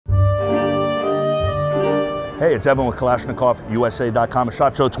Hey, it's Evan with Kalashnikov USA.com, a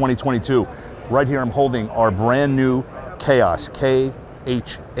SHOT Show 2022. Right here I'm holding our brand new KHAOS,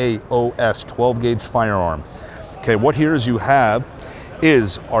 K-H-A-O-S 12 gauge firearm. Okay, what here is you have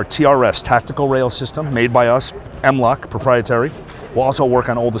is our TRS, Tactical Rail System, made by us, M-Lock, proprietary. We'll also work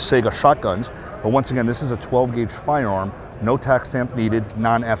on all the Sega shotguns, but once again, this is a 12 gauge firearm, no tax stamp needed,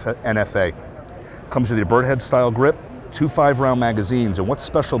 non-NFA. Comes with a bird head style grip, 2 5-round magazines, and what's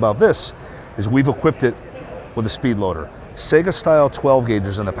special about this is we've equipped it with a speed loader. Sega style 12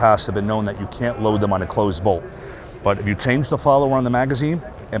 gauges in the past have been known that you can't load them on a closed bolt. But if you change the follower on the magazine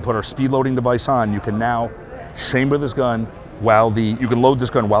and put our speed loading device on, you can now chamber this gun you can load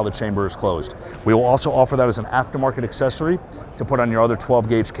this gun while the chamber is closed. We will also offer that as an aftermarket accessory to put on your other 12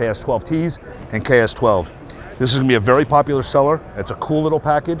 gauge KS12Ts and KS12. This is gonna be a very popular seller. It's a cool little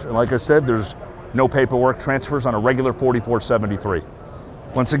package. And like I said, there's no paperwork, transfers on a regular 4473.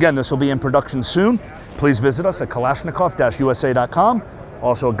 Once again, this will be in production soon. Please visit us at Kalashnikov-USA.com,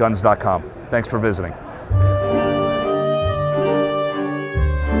 also at guns.com. Thanks for visiting.